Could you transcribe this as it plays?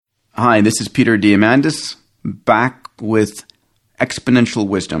Hi, this is Peter Diamandis, back with Exponential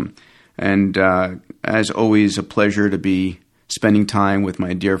Wisdom. And as always, a pleasure to be spending time with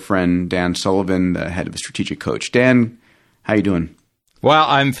my dear friend Dan Sullivan, the head of Strategic Coach. Dan, how you doing? Well,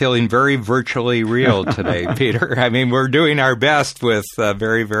 I'm feeling very virtually real today, Peter. I mean, we're doing our best with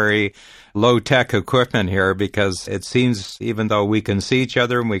very, very low-tech equipment here because it seems even though we can see each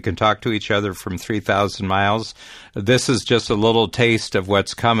other and we can talk to each other from 3,000 miles, this is just a little taste of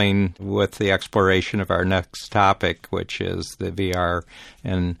what's coming with the exploration of our next topic, which is the VR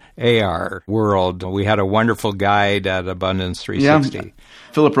and AR world. We had a wonderful guide at Abundance 360. Yeah.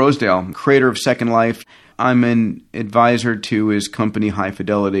 Philip Rosedale, creator of Second Life. I'm an advisor to his company, High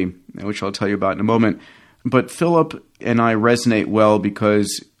Fidelity, which I'll tell you about in a moment. But Philip and I resonate well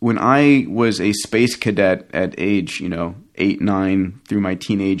because when I was a space cadet at age, 8, 9, through my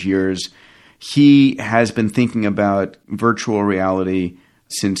teenage years, he has been thinking about virtual reality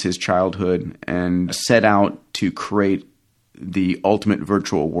since his childhood and set out to create the ultimate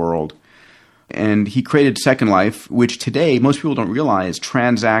virtual world. And he created Second Life, which today most people don't realize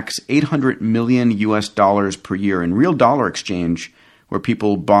transacts $800 million per year in real dollar exchange, where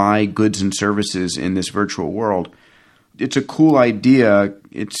people buy goods and services in this virtual world. It's a cool idea.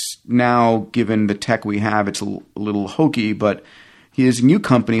 It's now, given the tech we have, it's a little hokey, but his new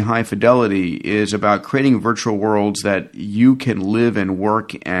company, High Fidelity, is about creating virtual worlds that you can live and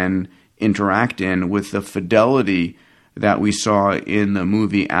work and interact in with the fidelity that we saw in the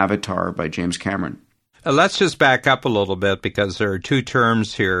movie Avatar by James Cameron. Let's just back up a little bit because there are two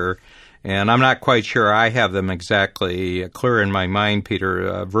terms here, and I'm not quite sure I have them exactly clear in my mind,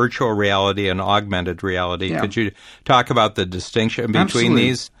 Peter, virtual reality and augmented reality. Yeah. Could you talk about the distinction between Absolutely.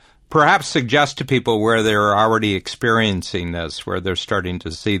 these? Perhaps suggest to people where they're already experiencing this, where they're starting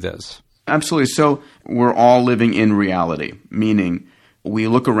to see this. Absolutely. So we're all living in reality, meaning we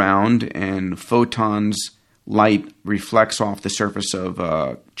look around and photons, light reflects off the surface of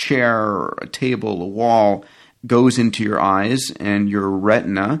a chair or a table, a wall, goes into your eyes, and your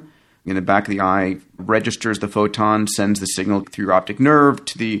retina in the back of the eye registers the photon, sends the signal through your optic nerve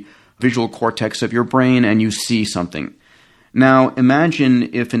to the visual cortex of your brain, and you see something. Now,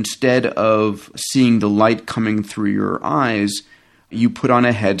 imagine if instead of seeing the light coming through your eyes, you put on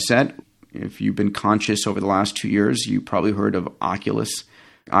a headset. If you've been conscious over the last 2 years, you probably heard of Oculus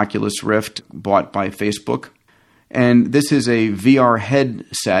Rift, bought by Facebook. And this is a VR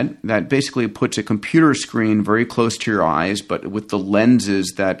headset that basically puts a computer screen very close to your eyes, but with the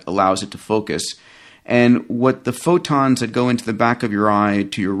lenses that allows it to focus. And what the photons that go into the back of your eye,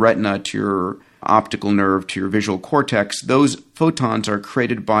 to your retina, to your optical nerve, to your visual cortex, those photons are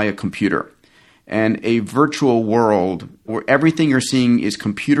created by a computer. And a virtual world where everything you're seeing is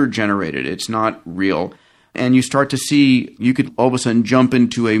computer generated. It's not real. And you start to see, you could all of a sudden jump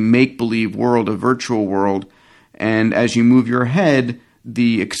into a make-believe world, a virtual world. And as you move your head,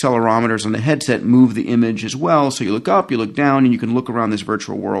 the accelerometers on the headset move the image as well. So you look up, you look down, and you can look around this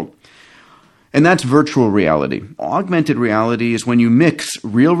virtual world. And that's virtual reality. Augmented reality is when you mix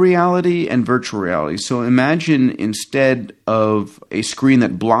real reality and virtual reality. So imagine instead of a screen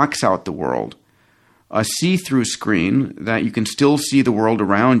that blocks out the world, a see-through screen that you can still see the world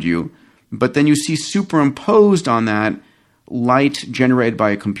around you, but then you see superimposed on that light generated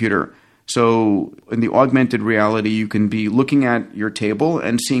by a computer. So in the augmented reality, you can be looking at your table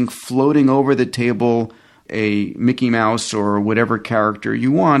and seeing floating over the table a Mickey Mouse or whatever character you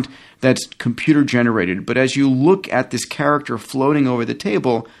want that's computer generated. But as you look at this character floating over the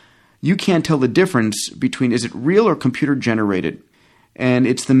table, you can't tell the difference between is it real or computer generated. And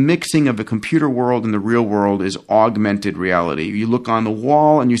it's the mixing of the computer world and the real world is augmented reality. You look on the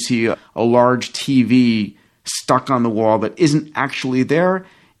wall and you see a large TV stuck on the wall that isn't actually there.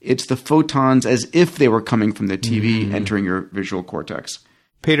 It's the photons as if they were coming from the TV entering your visual cortex.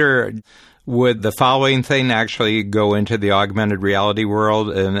 Peter, would the following thing actually go into the augmented reality world?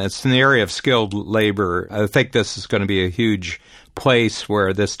 And it's in the area of skilled labor. I think this is going to be a huge place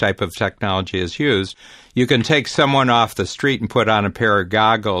where this type of technology is used. You can take someone off the street and put on a pair of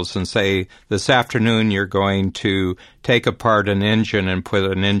goggles and say, this afternoon you're going to take apart an engine and put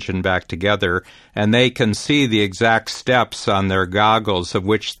an engine back together, and they can see the exact steps on their goggles of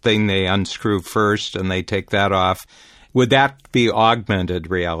which thing they unscrew first, and they take that off. Would that be augmented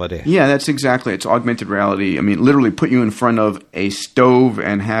reality? Yeah, that's exactly. It's augmented reality. I mean, literally put you in front of a stove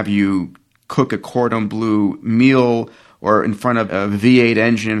and have you cook a cordon bleu meal, or in front of a V8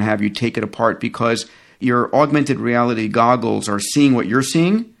 engine and have you take it apart, because your augmented reality goggles are seeing what you're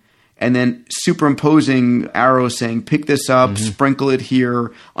seeing and then superimposing arrows saying, pick this up, sprinkle it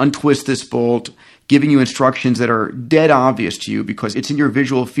here, untwist this bolt, giving you instructions that are dead obvious to you because it's in your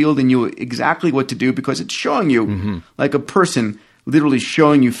visual field and you know exactly what to do because it's showing you like a person literally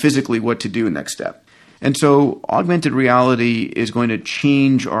showing you physically what to do next step. And so augmented reality is going to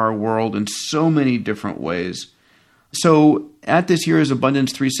change our world in so many different ways. So at this year's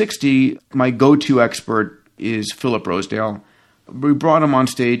Abundance 360, my go-to expert is Philip Rosedale. We brought him on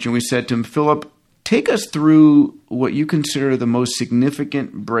stage and we said to him, Philip, take us through what you consider the most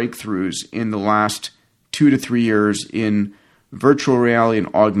significant breakthroughs in the last 2 to 3 years in virtual reality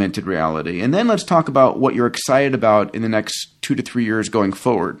and augmented reality. And then let's talk about what you're excited about in the next 2 to 3 years going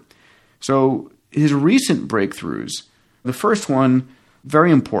forward. So his recent breakthroughs, the first one,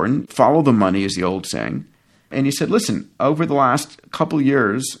 very important, follow the money is the old saying. And he said, listen, over the last couple of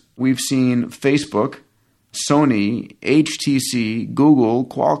years, we've seen Facebook, Sony, HTC, Google,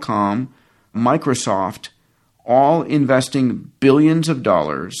 Qualcomm, Microsoft, all investing billions of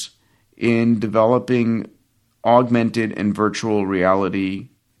dollars in developing augmented and virtual reality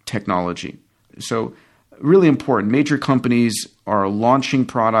technology. So really important. Major companies are launching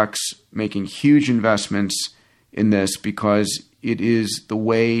products, making huge investments in this because it is the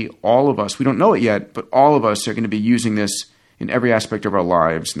way all of us, we don't know it yet, but all of us are going to be using this in every aspect of our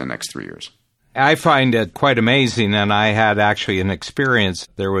lives in the next 3 years. I find it quite amazing, and I had actually an experience.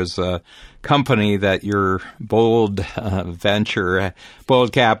 There was a company that your Bold venture,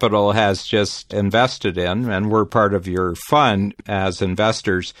 Bold Capital, has just invested in, and we're part of your fund as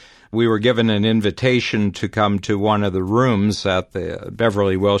investors. We were given an invitation to come to one of the rooms at the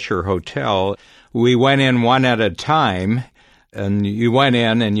Beverly Wilshire Hotel. We went in one at a time, and you went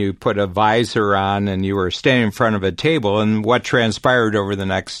in and you put a visor on and you were standing in front of a table, and what transpired over the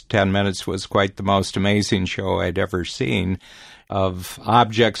next 10 minutes was quite the most amazing show I'd ever seen of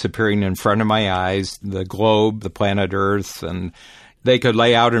objects appearing in front of my eyes, the globe, the planet Earth, and they could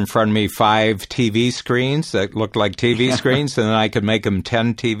lay out in front of me 5 TV screens that looked like TV screens, and then I could make them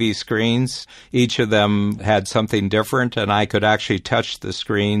 10 TV screens. Each of them had something different, and I could actually touch the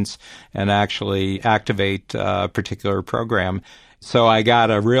screens and actually activate a particular program. So I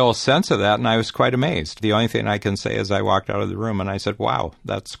got a real sense of that, and I was quite amazed. The only thing I can say is I walked out of the room, and I said, wow,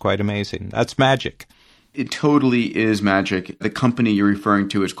 that's quite amazing. That's magic. It totally is magic. The company you're referring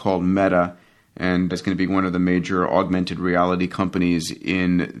to is called Meta, and it's going to be one of the major augmented reality companies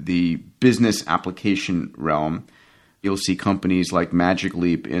in the business application realm. You'll see companies like Magic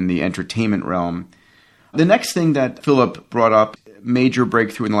Leap in the entertainment realm. The next thing that Philip brought up, major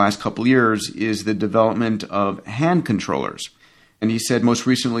breakthrough in the last couple of years, is the development of hand controllers. And he said most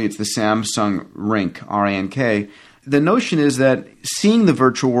recently it's the Samsung Rink, R-I-N-K. The notion is that seeing the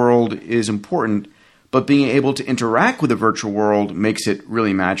virtual world is important, but being able to interact with the virtual world makes it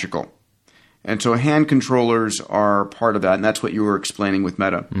really magical. And so hand controllers are part of that, and that's what you were explaining with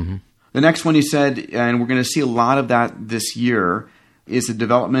Meta. Mm-hmm. The next one he said, and we're going to see a lot of that this year, is the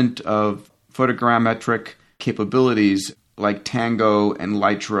development of photogrammetric capabilities like Tango and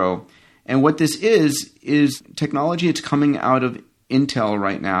Lytro. And what this is technology that's coming out of Intel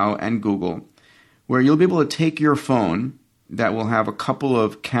right now and Google, where you'll be able to take your phone that will have a couple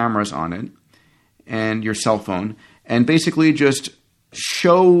of cameras on it and your cell phone, and basically just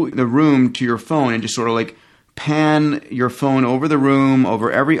show the room to your phone and just sort of like pan your phone over the room, over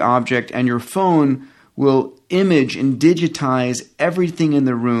every object, and your phone will image and digitize everything in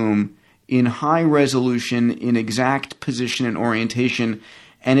the room in high resolution, in exact position and orientation.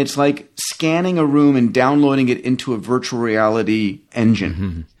 And it's like scanning a room and downloading it into a virtual reality engine.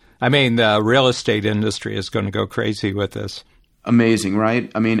 Mm-hmm. I mean, the real estate industry is going to go crazy with this. Amazing, right?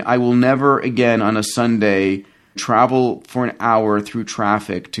 I mean, I will never again on a Sunday travel for an hour through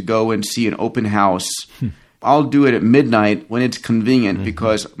traffic to go and see an open house. I'll do it at midnight when it's convenient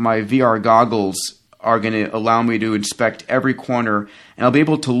because my VR goggles are going to allow me to inspect every corner, and I'll be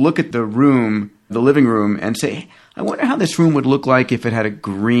able to look at the room, the living room, and say, hey, I wonder how this room would look like if it had a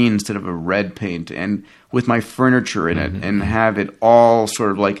green instead of a red paint, and with my furniture in it, and have it all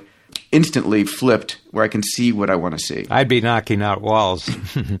sort of like instantly flipped where I can see what I want to see. I'd be knocking out walls.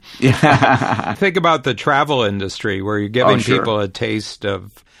 Yeah. Think about the travel industry where you're giving people a taste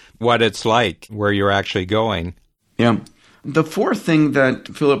of what it's like, where you're actually going. Yeah. The fourth thing that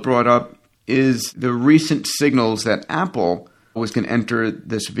Philip brought up is the recent signals that Apple was going to enter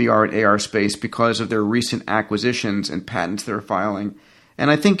this VR and AR space because of their recent acquisitions and patents they're filing. And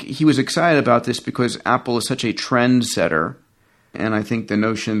I think he was excited about this because Apple is such a trendsetter. And I think the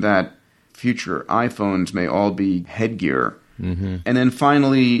notion that future iPhones may all be headgear. Mm-hmm. And then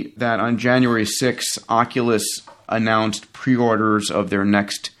finally, that on January 6th, Oculus announced pre-orders of their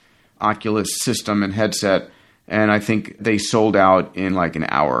next Oculus system and headset. And I think they sold out in like an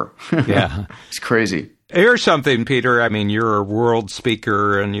hour. Yeah. It's crazy. Here's something, Peter. I mean, you're a world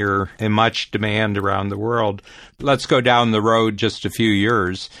speaker and you're in much demand around the world. Let's go down the road just a few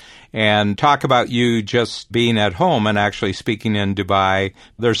years and talk about you just being at home and actually speaking in Dubai.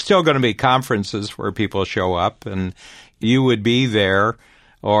 There's still going to be conferences where people show up and you would be there.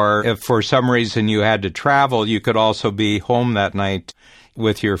 Or if for some reason you had to travel, you could also be home that night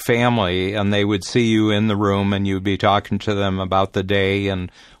with your family and they would see you in the room and you'd be talking to them about the day.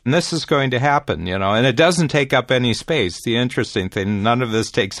 And this is going to happen, and it doesn't take up any space. The interesting thing, none of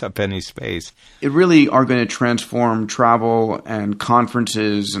this takes up any space. It really are going to transform travel and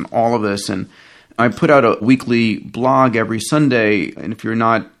conferences and all of this. And I put out a weekly blog every Sunday. And if you're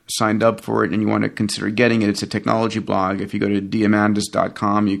not signed up for it and you want to consider getting it, it's a technology blog. If you go to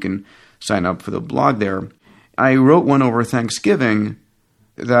diamandis.com, you can sign up for the blog there. I wrote one over Thanksgiving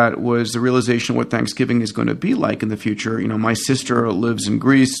that was the realization of what Thanksgiving is going to be like in the future. My sister lives in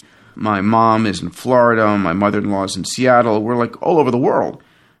Greece. My mom is in Florida. My mother-in-law is in Seattle. We're like all over the world.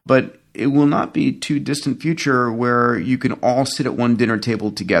 But it will not be too distant future where you can all sit at one dinner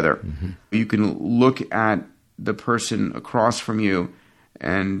table together. Mm-hmm. You can look at the person across from you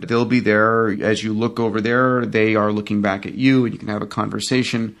and they'll be there. As you look over there, they are looking back at you and you can have a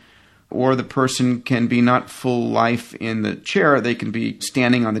conversation. Or the person can be not full life in the chair. They can be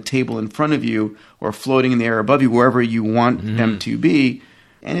standing on the table in front of you or floating in the air above you, wherever you want them to be.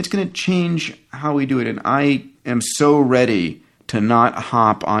 And it's going to change how we do it. And I am so ready to not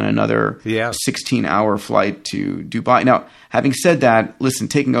hop on another 16-hour flight to Dubai. Now, having said that, listen,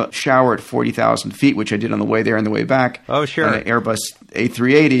 taking a shower at 40,000 feet, which I did on the way there and the way back. Oh, sure. On an Airbus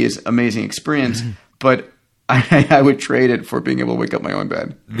A380 is an amazing experience. But I would trade it for being able to wake up my own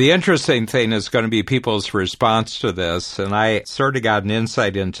bed. The interesting thing is going to be people's response to this, and I sort of got an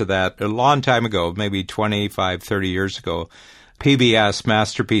insight into that a long time ago, maybe 25, 30 years ago. PBS,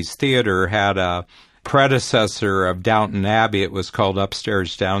 Masterpiece Theater, had a predecessor of Downton Abbey. It was called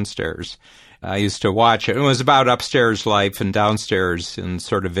Upstairs, Downstairs. I used to watch it. It was about upstairs life and downstairs in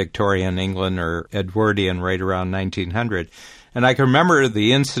sort of Victorian England or Edwardian right around 1900. And I can remember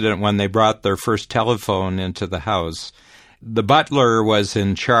the incident when they brought their first telephone into the house. The butler was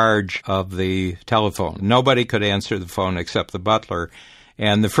in charge of the telephone. Nobody could answer the phone except the butler.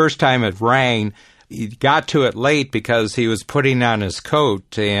 And the first time it rang, he got to it late because he was putting on his coat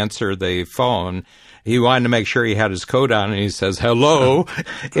to answer the phone. He wanted to make sure he had his coat on, and he says, hello,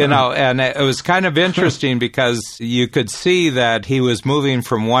 and it was kind of interesting because you could see that he was moving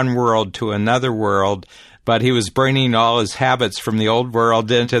from one world to another world, but he was bringing all his habits from the old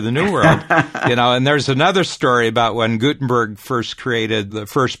world into the new world, and there's another story about when Gutenberg first created the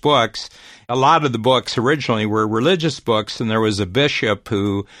first books. A lot of the books originally were religious books, and there was a bishop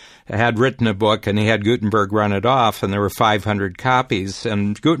who had written a book, and he had Gutenberg run it off, and there were 500 copies,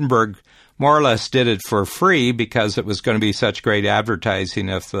 and Gutenberg more or less did it for free because it was going to be such great advertising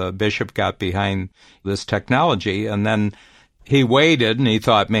if the bishop got behind this technology. And then he waited and he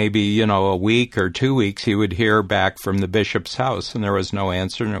thought maybe, a week or 2 weeks he would hear back from the bishop's house. And there was no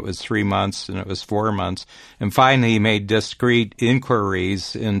answer. And it was 3 months and it was 4 months. And finally he made discreet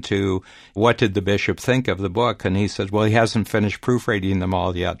inquiries into what did the bishop think of the book. And he said, well, he hasn't finished proofreading them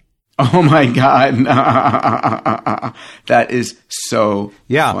all yet. Oh, my God. That is so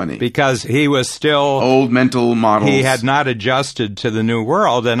funny. Because he was still old mental models. He had not adjusted to the new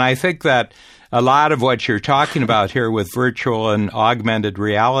world. And I think that a lot of what you're talking about here with virtual and augmented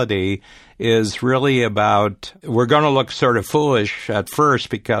reality is really about, we're going to look sort of foolish at first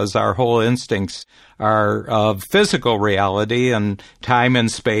because our whole instincts are of physical reality and time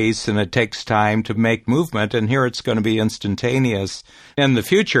and space, and it takes time to make movement, and here it's going to be instantaneous. In the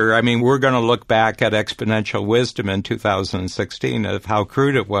future, we're going to look back at exponential wisdom in 2016 of how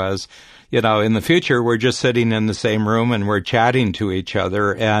crude it was. In the future, we're just sitting in the same room and we're chatting to each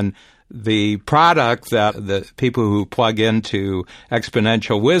other, and the product that the people who plug into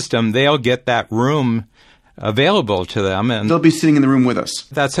exponential wisdom, they'll get that room available to them. And they'll be sitting in the room with us.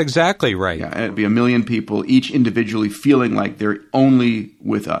 That's exactly right. Yeah, and it'll be 1 million people, each individually feeling like they're only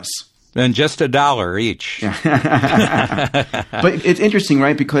with us. And just $1 each. But it's interesting,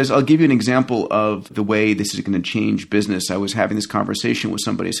 right? Because I'll give you an example of the way this is going to change business. I was having this conversation with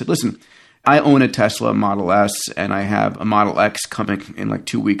somebody. I said, listen, I own a Tesla Model S, and I have a Model X coming in like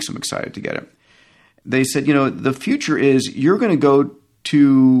 2 weeks. I'm excited to get it. They said, the future is you're going to go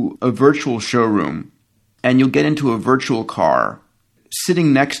to a virtual showroom, and you'll get into a virtual car.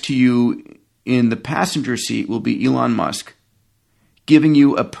 Sitting next to you in the passenger seat will be Elon Musk, giving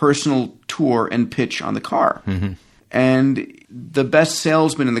you a personal tour and pitch on the car. Mm-hmm. And the best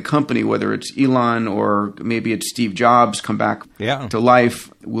salesman in the company, whether it's Elon or maybe it's Steve Jobs come back to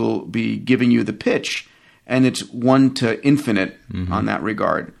life, will be giving you the pitch. And it's 1 to infinite on that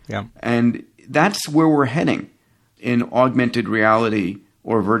regard. Yeah. And that's where we're heading in augmented reality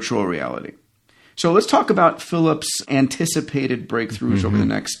or virtual reality. So let's talk about Philips' anticipated breakthroughs over the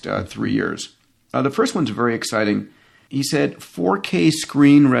next 3 years. The first one's very exciting. He said 4K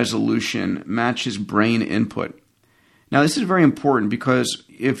screen resolution matches brain input. Now, this is very important because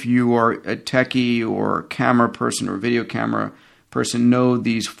if you are a techie or camera person or video camera person, know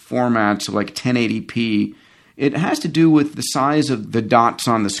these formats of like 1080p. It has to do with the size of the dots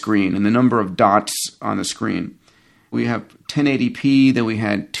on the screen and the number of dots on the screen. We have 1080p, then we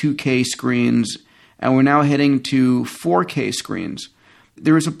had 2K screens, and we're now heading to 4K screens.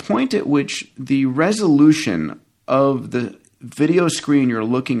 There is a point at which the resolution of the video screen you're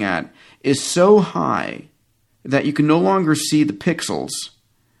looking at is so high that you can no longer see the pixels,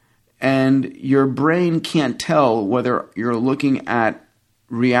 and your brain can't tell whether you're looking at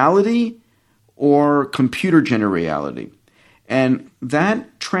reality or computer-generated reality. And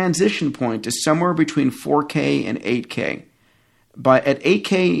that transition point is somewhere between 4K and 8K. But at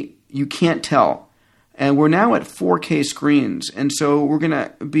 8K, you can't tell. And we're now at 4K screens. And so we're going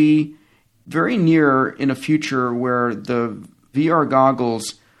to be very near in a future where the VR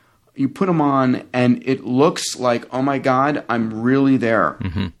goggles, you put them on and it looks like, oh my God, I'm really there.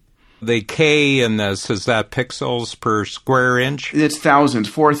 Mm-hmm. The K in this, is that pixels per square inch? It's thousands,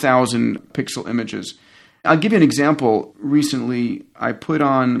 4,000 pixel images. I'll give you an example. Recently, I put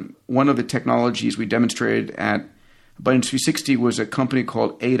on one of the technologies we demonstrated at Abundance 360 was a company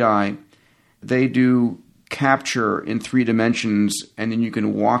called 8eye. They do capture in 3 dimensions, and then you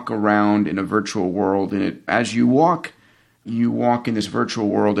can walk around in a virtual world. And as you walk in this virtual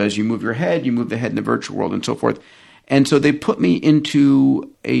world. As you move your head, you move the head in the virtual world, and so forth. And so they put me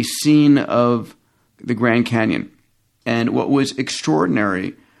into a scene of the Grand Canyon. And what was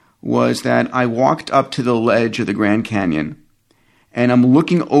extraordinary was that I walked up to the ledge of the Grand Canyon, and I'm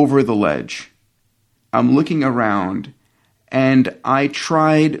looking over the ledge. I'm looking around, and I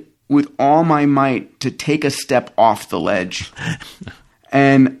tried with all my might to take a step off the ledge.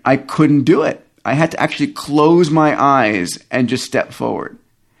 And I couldn't do it. I had to actually close my eyes and just step forward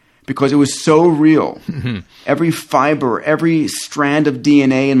because it was so real. Every fiber, every strand of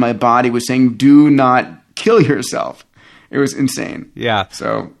DNA in my body was saying, do not kill yourself. It was insane. Yeah.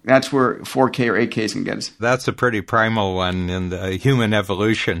 So that's where 4K or 8K can get us. That's a pretty primal one in the human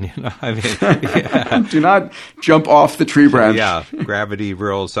evolution. You know, I mean, yeah. Do not jump off the tree branch. Yeah, gravity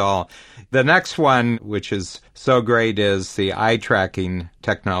rules all. The next one, which is so great, is the eye tracking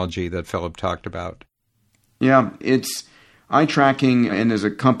technology that Philip talked about. Yeah, it's eye tracking, and there's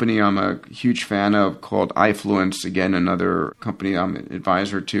a company I'm a huge fan of called iFluence, again, another company I'm an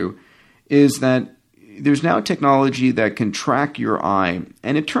advisor to, is that there's now technology that can track your eye.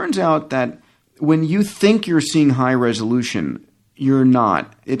 And it turns out that when you think you're seeing high resolution, you're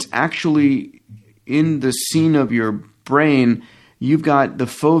not. It's actually in the scene of your brain. You've got the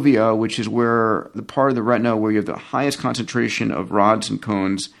fovea, which is where the part of the retina where you have the highest concentration of rods and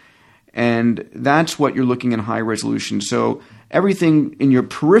cones. And that's what you're looking in high resolution. So everything in your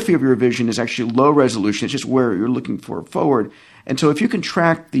periphery of your vision is actually low resolution. It's just where you're looking for forward. And so if you can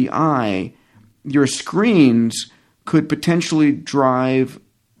track the eye, your screens could potentially drive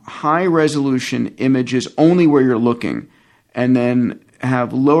high resolution images only where you're looking, and then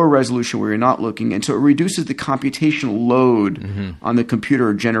have lower resolution where you're not looking. And so it reduces the computational load on the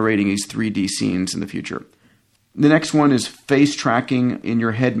computer generating these 3D scenes in the future. The next one is face tracking in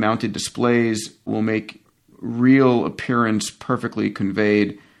your head-mounted displays will make real appearance perfectly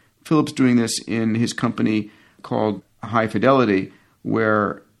conveyed. Philip's doing this in his company called High Fidelity,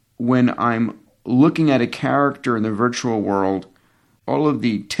 where when I'm looking at a character in the virtual world, all of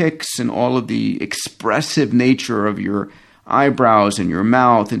the tics and all of the expressive nature of your eyebrows and your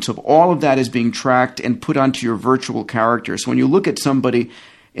mouth, and so all of that is being tracked and put onto your virtual character. So when you look at somebody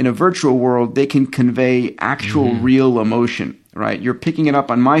in a virtual world, they can convey actual real emotion, right? You're picking it up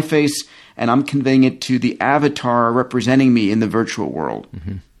on my face, and I'm conveying it to the avatar representing me in the virtual world.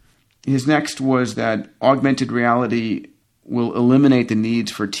 His next was that augmented reality will eliminate the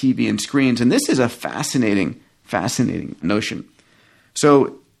needs for TV and screens. And this is a fascinating notion.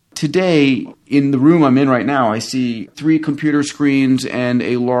 So today, in the room I'm in right now, I see 3 computer screens and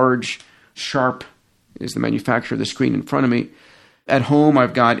a large Sharp is the manufacturer of the screen in front of me. At home,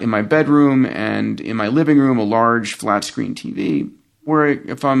 I've got in my bedroom and in my living room a large flat screen TV where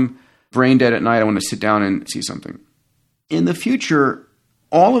if I'm brain dead at night, I want to sit down and see something. In the future,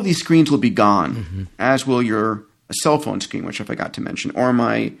 all of these screens will be gone, as will your cell phone screen, which I forgot to mention, or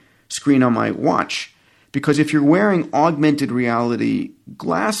my screen on my watch. Because if you're wearing augmented reality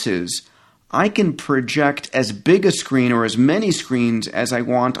glasses, I can project as big a screen or as many screens as I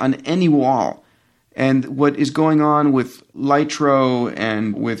want on any wall. And what is going on with Lytro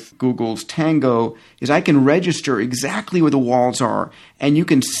and with Google's Tango is I can register exactly where the walls are, and you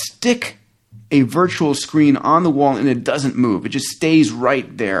can stick a virtual screen on the wall and it doesn't move. It just stays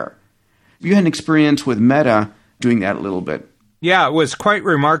right there. You had an experience with Meta doing that a little bit. Yeah, it was quite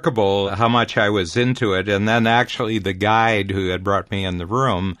remarkable how much I was into it. And then actually the guide who had brought me in the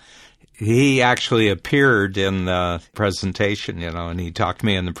room, he actually appeared in the presentation, and he talked to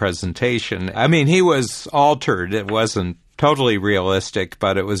me in the presentation. I mean, he was altered. It wasn't totally realistic,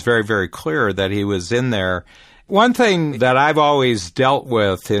 but it was very, very clear that he was in there. One thing that I've always dealt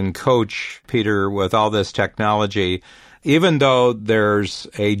with in Coach, Peter, with all this technology, even though there's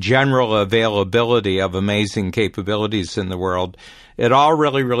a general availability of amazing capabilities in the world, it all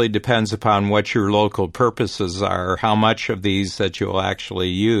really, really depends upon what your local purposes are, how much of these that you'll actually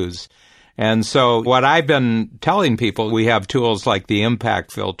use. And so what I've been telling people, we have tools like the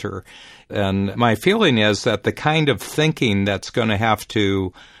impact filter. And my feeling is that the kind of thinking that's going to have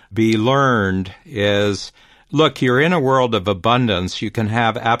to be learned is, look, you're in a world of abundance. You can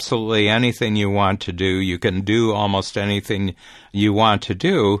have absolutely anything you want to do. You can do almost anything you want to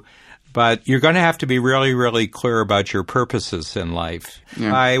do. But you're going to have to be really, really clear about your purposes in life.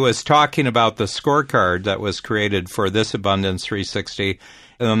 Yeah. I was talking about the scorecard that was created for this Abundance 360.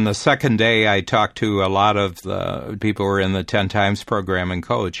 And on the second day, I talked to a lot of the people who are in the 10 Times program and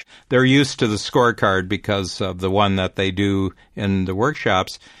Coach. They're used to the scorecard because of the one that they do in the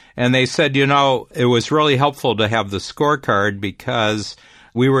workshops. And they said, it was really helpful to have the scorecard because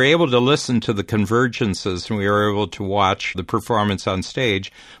we were able to listen to the convergences and we were able to watch the performance on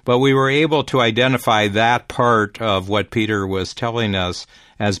stage, but we were able to identify that part of what Peter was telling us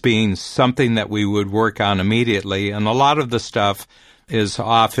as being something that we would work on immediately. And a lot of the stuff is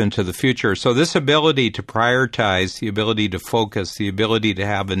off into the future. So this ability to prioritize, the ability to focus, the ability to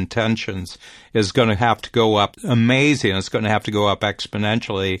have intentions is going to have to go up amazing. It's going to have to go up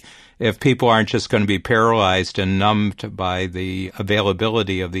exponentially if people aren't just going to be paralyzed and numbed by the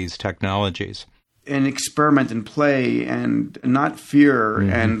availability of these technologies. And experiment and play and not fear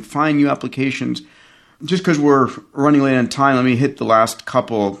and find new applications. Just because we're running late on time, let me hit the last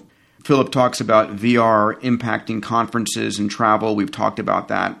couple. Philip talks about VR impacting conferences and travel. We've talked about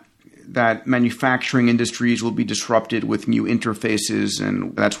that manufacturing industries will be disrupted with new interfaces,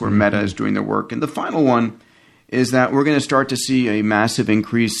 and that's where Meta is doing their work. And the final one is that we're going to start to see a massive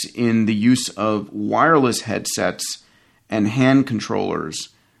increase in the use of wireless headsets and hand controllers.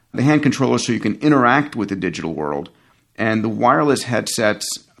 The hand controllers so you can interact with the digital world, and the wireless headsets,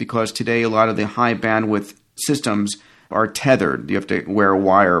 because today a lot of the high bandwidth systems are tethered. You have to wear a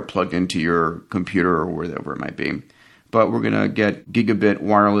wire plugged into your computer or wherever it might be. But we're going to get gigabit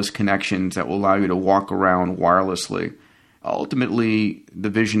wireless connections that will allow you to walk around wirelessly. Ultimately, the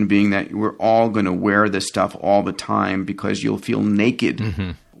vision being that we're all going to wear this stuff all the time because you'll feel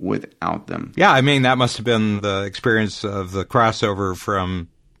naked without them. Yeah, I mean, that must have been the experience of the crossover from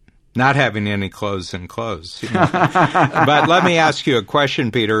not having any clothes and clothes. But let me ask you a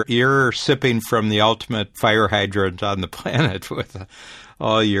question, Peter. You're sipping from the ultimate fire hydrant on the planet with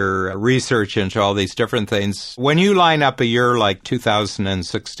all your research into all these different things. When you line up a year like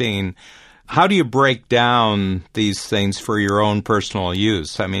 2016, how do you break down these things for your own personal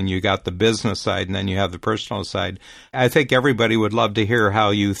use? I mean, you got the business side and then you have the personal side. I think everybody would love to hear how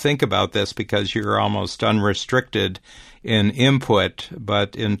you think about this because you're almost unrestricted in input,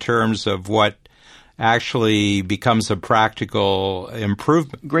 but in terms of what actually becomes a practical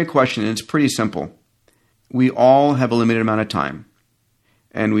improvement. Great question. It's pretty simple. We all have a limited amount of time,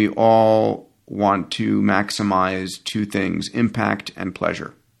 and we all want to maximize two things, impact and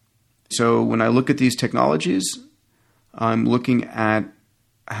pleasure. So when I look at these technologies, I'm looking at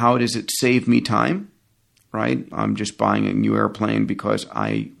how does it save me time, right? I'm just buying a new airplane because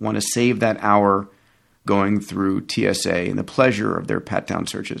I want to save that hour going through TSA and the pleasure of their pat-down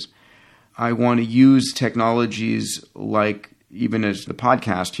searches. I want to use technologies like even as the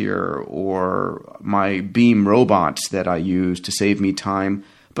podcast here or my Beam robots that I use to save me time,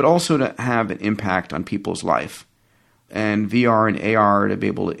 but also to have an impact on people's life. And VR and AR to be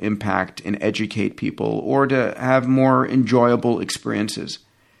able to impact and educate people or to have more enjoyable experiences.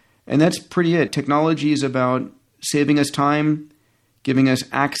 And that's pretty it. Technology is about saving us time, giving us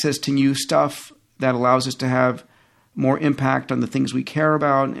access to new stuff that allows us to have more impact on the things we care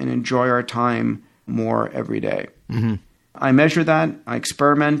about and enjoy our time more every day. I measure that. I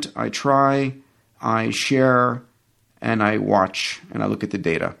experiment. I try. I share. and I watch and I look at the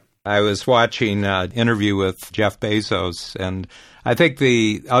data. I was watching an interview with Jeff Bezos, and I think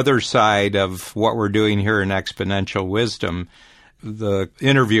the other side of what we're doing here in Exponential Wisdom, the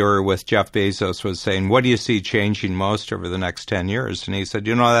interviewer with Jeff Bezos was saying, what do you see changing most over the next 10 years? And he said,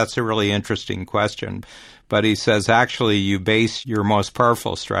 that's a really interesting question. But he says, actually, you base your most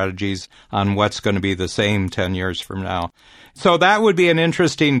powerful strategies on what's going to be the same 10 years from now. So that would be an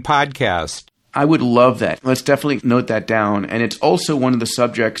interesting podcast. I would love that. Let's definitely note that down. And it's also one of the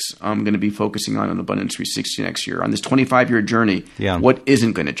subjects I'm going to be focusing on Abundance 360 next year, on this 25-year journey. Yeah. What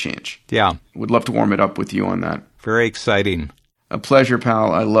isn't going to change? Yeah. Would love to warm it up with you on that. Very exciting. A pleasure,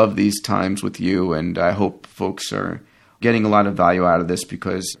 pal. I love these times with you, and I hope folks are getting a lot of value out of this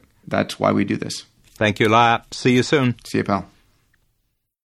because that's why we do this. Thank you a lot. See you soon. See you, pal.